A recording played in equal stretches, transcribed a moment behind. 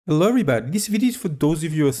Hello everybody, this video is for those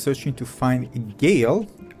of you who are searching to find Gale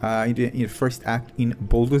in the first act in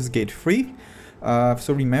Baldur's Gate 3.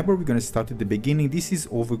 So remember, we're going to start at the beginning. This is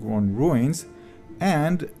Overgrown Ruins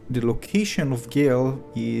and the location of Gale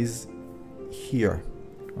is here,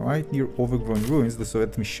 alright, near Overgrown Ruins. So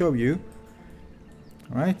let me show you.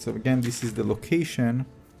 Alright, so again, this is the location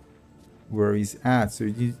where he's at. So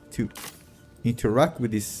you need to interact with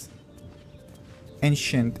this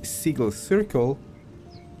ancient sigil circle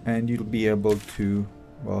and you'll be able to,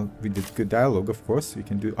 well, with the good dialogue, of course, you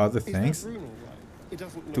can do other things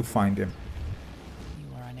to find him. You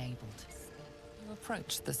are unable to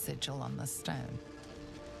approach the sigil on the stone.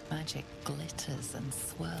 Magic glitters and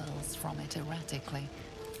swirls from it erratically.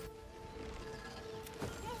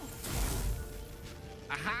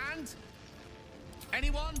 A hand?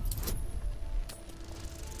 Anyone?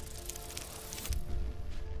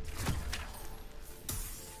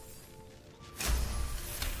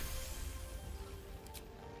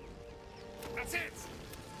 That's it.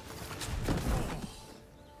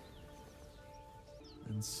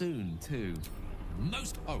 And soon too.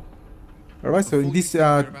 Most Alright, so in this,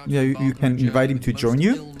 yeah, you can invite him to join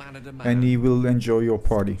you, and he will enjoy your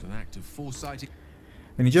party.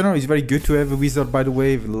 And in general, it's very good to have a wizard, by the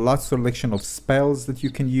way, with lots of selection of spells that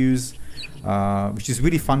you can use, which is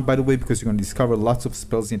really fun, by the way, because you're going to discover lots of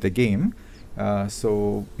spells in the game.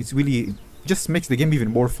 So it's really just makes the game even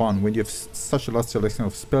more fun when you have such a large selection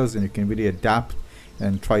of spells and you can really adapt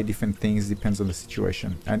and try different things, depends on the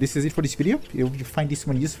situation. And this is it for this video. If you find this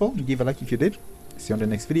one useful, give a like if you did. See you on the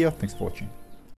next video. Thanks for watching.